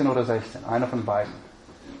nicht, 14 oder 16, einer von beiden.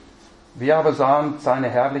 Wir aber sahen seine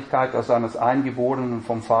Herrlichkeit als eines Eingeborenen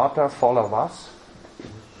vom Vater, voller was?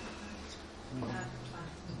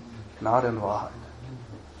 Gnade und Wahrheit.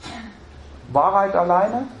 Wahrheit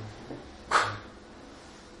alleine?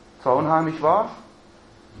 Zwar unheimlich wahr,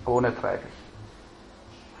 aber unerträglich.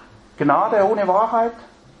 Gnade ohne Wahrheit?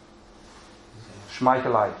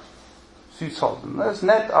 Schmeichelei. Süßholzen. Das ist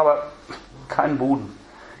nett, aber kein Boden.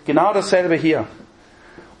 Genau dasselbe hier.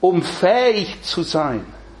 Um fähig zu sein,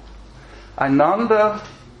 einander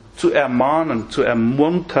zu ermahnen, zu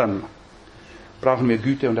ermuntern, brauchen wir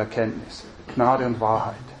Güte und Erkenntnis. Gnade und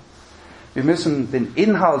Wahrheit. Wir müssen den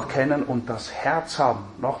Inhalt kennen und das Herz haben.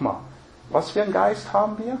 Nochmal. Was für einen Geist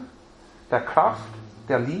haben wir? Der Kraft,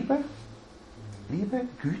 der Liebe,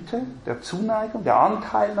 Güte, der Zuneigung, der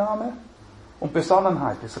Anteilnahme und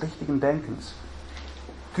Besonnenheit des richtigen Denkens.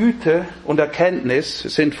 Güte und Erkenntnis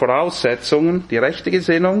sind Voraussetzungen, die rechte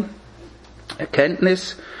Gesinnung,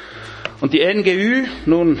 Erkenntnis. Und die NGÜ,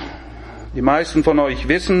 nun, die meisten von euch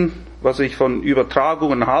wissen, was ich von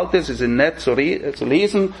Übertragungen halte. Sie sind nett zu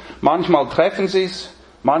lesen. Manchmal treffen sie es,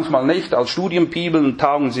 manchmal nicht. Als Studienbibeln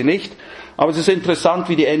taugen sie nicht. Aber es ist interessant,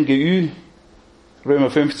 wie die NGÜ Römer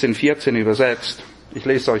 15,14 übersetzt. Ich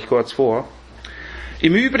lese euch kurz vor.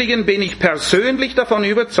 Im Übrigen bin ich persönlich davon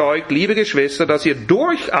überzeugt, liebe Geschwister, dass ihr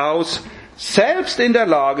durchaus selbst in der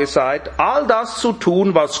Lage seid, all das zu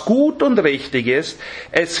tun, was gut und richtig ist.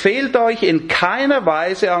 Es fehlt euch in keiner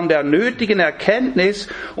Weise an der nötigen Erkenntnis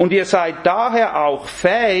und ihr seid daher auch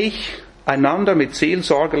fähig, einander mit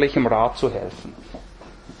seelsorgerlichem Rat zu helfen.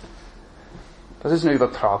 Das ist eine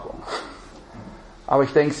Übertragung. Aber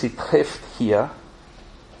ich denke, sie trifft hier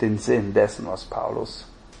den Sinn dessen, was Paulus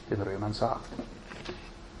den Römern sagt.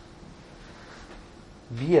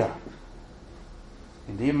 Wir,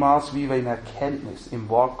 in dem Maß, wie wir in Erkenntnis im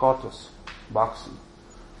Wort Gottes wachsen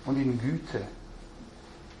und in Güte,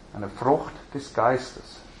 eine Frucht des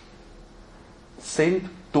Geistes, sind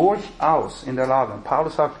durchaus in der Lage. Und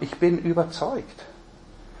Paulus sagt, ich bin überzeugt,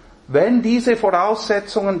 wenn diese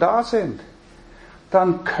Voraussetzungen da sind,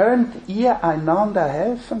 dann könnt ihr einander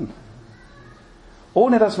helfen,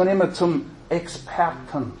 ohne dass man immer zum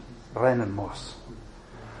Experten rennen muss.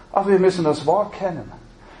 Aber wir müssen das Wort kennen.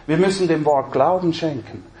 Wir müssen dem Wort Glauben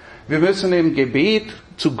schenken. Wir müssen im Gebet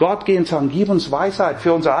zu Gott gehen und sagen, gib uns Weisheit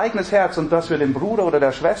für unser eigenes Herz und dass wir dem Bruder oder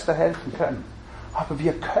der Schwester helfen können. Aber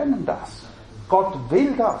wir können das. Gott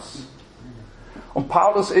will das. Und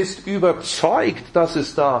Paulus ist überzeugt, dass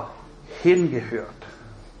es da hingehört.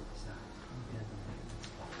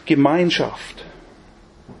 Gemeinschaft.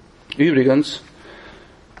 Übrigens,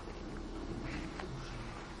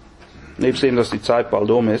 nebst dem, dass die Zeit bald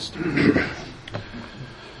um ist,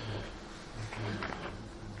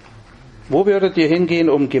 wo würdet ihr hingehen,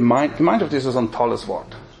 um Gemeinschaft ist so ein tolles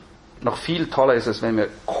Wort. Noch viel toller ist es, wenn wir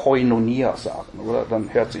Koinonia sagen, oder?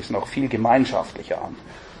 Dann hört sich es noch viel gemeinschaftlicher an.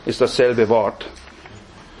 Ist dasselbe Wort.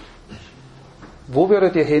 Wo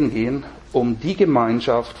würdet ihr hingehen, um die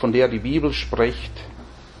Gemeinschaft, von der die Bibel spricht,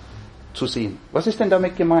 zu sehen? Was ist denn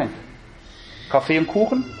damit gemeint? Kaffee und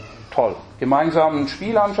Kuchen? Toll. Gemeinsam ein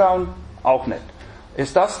Spiel anschauen? Auch nett.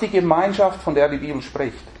 Ist das die Gemeinschaft, von der die Bibel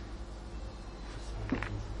spricht?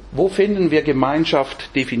 Wo finden wir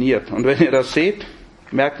Gemeinschaft definiert? Und wenn ihr das seht,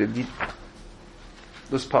 merkt ihr,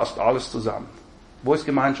 das passt alles zusammen. Wo ist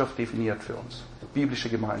Gemeinschaft definiert für uns? Biblische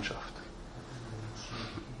Gemeinschaft.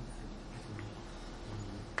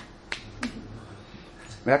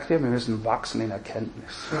 Merkt ihr, wir müssen wachsen in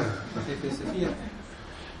Erkenntnis.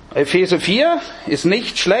 Epheser 4 ist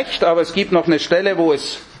nicht schlecht, aber es gibt noch eine Stelle, wo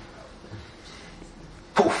es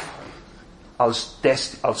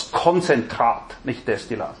als Konzentrat, nicht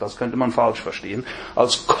Destillat, das könnte man falsch verstehen,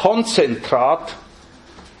 als Konzentrat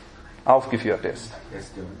aufgeführt ist.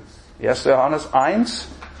 1. Johannes 1,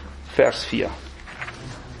 Vers 4.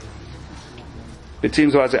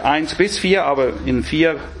 Beziehungsweise 1 bis 4, aber in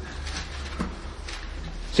 4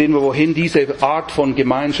 sehen wir, wohin diese Art von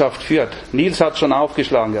Gemeinschaft führt. Nils hat schon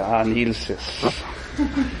aufgeschlagen. Ja, Nils ist...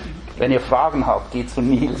 Wenn ihr Fragen habt, geht zu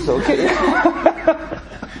Nils, okay?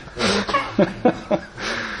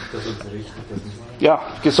 Ja,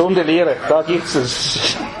 gesunde Lehre, da gibt's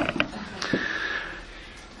es.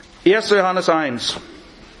 1. Johannes 1.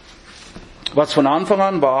 Was von Anfang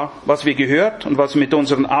an war, was wir gehört und was wir mit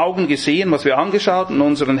unseren Augen gesehen, was wir angeschaut und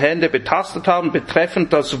unseren Händen betastet haben,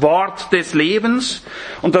 betreffend das Wort des Lebens.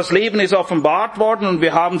 Und das Leben ist offenbart worden und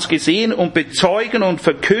wir haben es gesehen und bezeugen und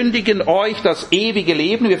verkündigen euch das ewige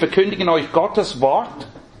Leben. Wir verkündigen euch Gottes Wort,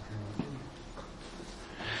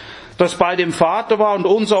 das bei dem Vater war und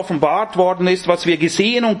uns offenbart worden ist. Was wir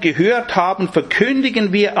gesehen und gehört haben,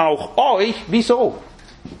 verkündigen wir auch euch. Wieso?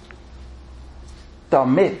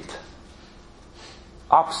 Damit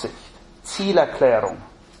Absicht, Zielerklärung.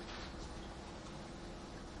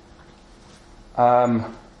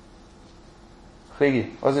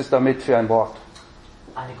 Regi, was ist damit für ein Wort?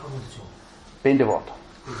 Eine Konjunktion. Bindewort.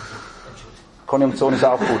 Konjunktion ist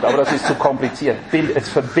auch gut, aber das ist zu kompliziert. Es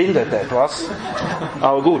verbindet etwas.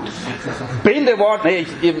 Aber gut. Bindewort,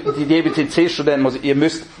 die DBCC-Studenten, ihr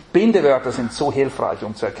müsst, Bindewörter sind so hilfreich,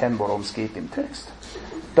 um zu erkennen, worum es geht im Text.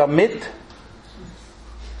 Damit,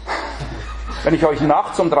 wenn ich euch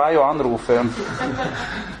nachts um 3 Uhr anrufe, und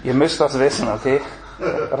ihr müsst das wissen, okay?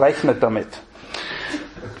 Rechnet damit.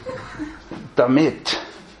 Damit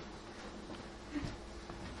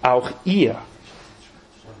auch ihr,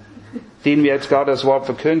 denen wir jetzt gerade das Wort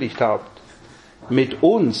verkündigt habt, mit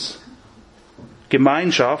uns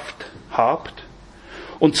Gemeinschaft habt.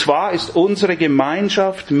 Und zwar ist unsere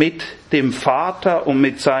Gemeinschaft mit dem Vater und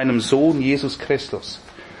mit seinem Sohn Jesus Christus.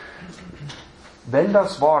 Wenn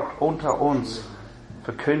das Wort unter uns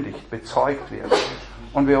verkündigt, bezeugt wird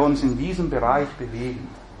und wir uns in diesem Bereich bewegen,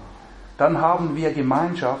 dann haben wir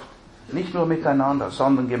Gemeinschaft nicht nur miteinander,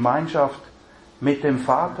 sondern Gemeinschaft mit dem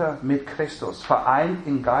Vater, mit Christus, vereint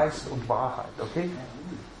in Geist und Wahrheit, okay?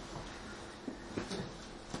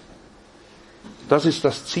 Das ist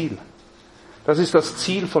das Ziel. Das ist das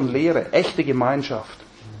Ziel von Lehre, echte Gemeinschaft.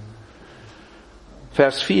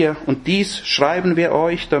 Vers 4, und dies schreiben wir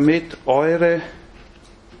euch, damit eure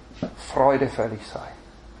Freude völlig sei.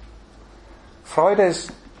 Freude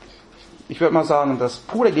ist, ich würde mal sagen, das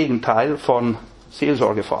pure Gegenteil von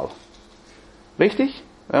Seelsorgefall. Richtig?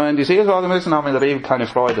 Wenn wir in die Seelsorge müssen, haben wir in der Regel keine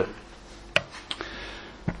Freude.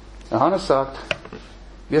 Johannes sagt,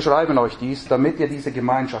 wir schreiben euch dies, damit ihr diese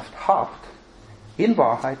Gemeinschaft habt. In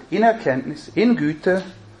Wahrheit, in Erkenntnis, in Güte,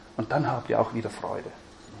 und dann habt ihr auch wieder Freude.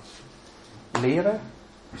 Lehre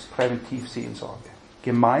ist Präventivseelsorge.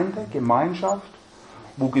 Gemeinde, Gemeinschaft,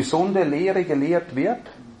 wo gesunde Lehre gelehrt wird,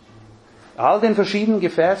 all den verschiedenen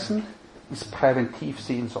Gefäßen, ist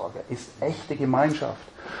Präventivseelsorge, ist echte Gemeinschaft.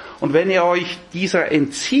 Und wenn ihr euch dieser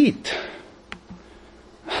entzieht,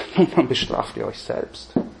 dann bestraft ihr euch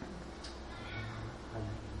selbst.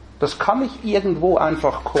 Das kann nicht irgendwo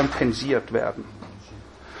einfach kompensiert werden.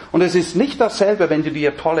 Und es ist nicht dasselbe, wenn du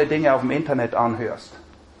dir tolle Dinge auf dem Internet anhörst.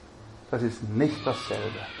 Das ist nicht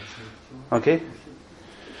dasselbe. Okay?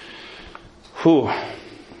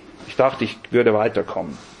 Ich dachte, ich würde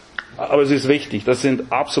weiterkommen. Aber es ist wichtig. Das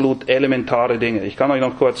sind absolut elementare Dinge. Ich kann euch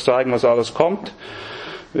noch kurz zeigen, was alles kommt.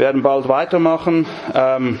 Wir werden bald weitermachen.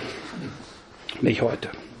 Nicht heute.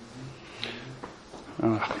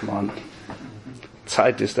 Ach Mann.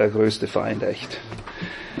 Zeit ist der größte Feind, echt.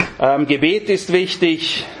 Gebet ist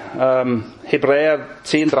wichtig. Hebräer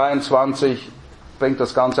 10,23 bringt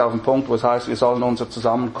das Ganze auf den Punkt, wo es heißt, wir sollen unser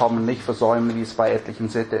Zusammenkommen nicht versäumen, wie es bei etlichen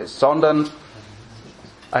Sitte ist, sondern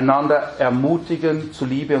einander ermutigen zu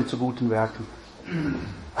Liebe und zu guten Werken.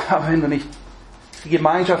 Aber wenn du nicht die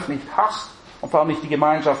Gemeinschaft nicht hast, und vor allem nicht die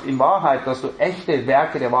Gemeinschaft in Wahrheit, dass du echte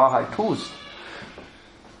Werke der Wahrheit tust,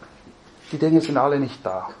 die Dinge sind alle nicht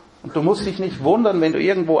da. Und du musst dich nicht wundern, wenn du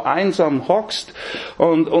irgendwo einsam hockst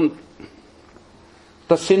und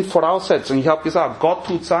das sind Voraussetzungen. Ich habe gesagt, Gott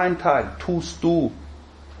tut seinen Teil, tust du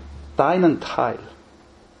deinen Teil.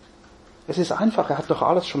 Es ist einfach, er hat doch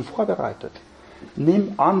alles schon vorbereitet.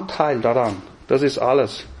 Nimm Anteil daran, das ist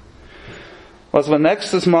alles. Was wir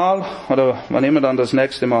nächstes Mal, oder wann immer dann das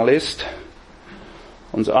nächste Mal ist,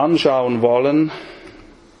 uns anschauen wollen,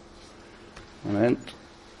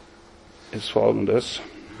 ist Folgendes.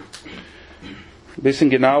 Ein bisschen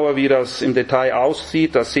genauer, wie das im Detail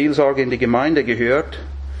aussieht, dass Seelsorge in die Gemeinde gehört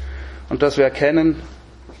und dass wir erkennen,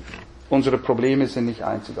 unsere Probleme sind nicht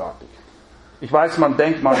einzigartig. Ich weiß, man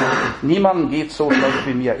denkt mal, niemandem geht so schlecht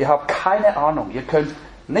wie mir. Ihr habt keine Ahnung, ihr könnt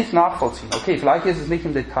nicht nachvollziehen. Okay, vielleicht ist es nicht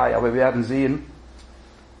im Detail, aber wir werden sehen,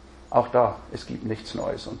 auch da, es gibt nichts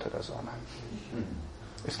Neues unter der Sonne.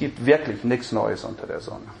 Es gibt wirklich nichts Neues unter der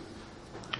Sonne.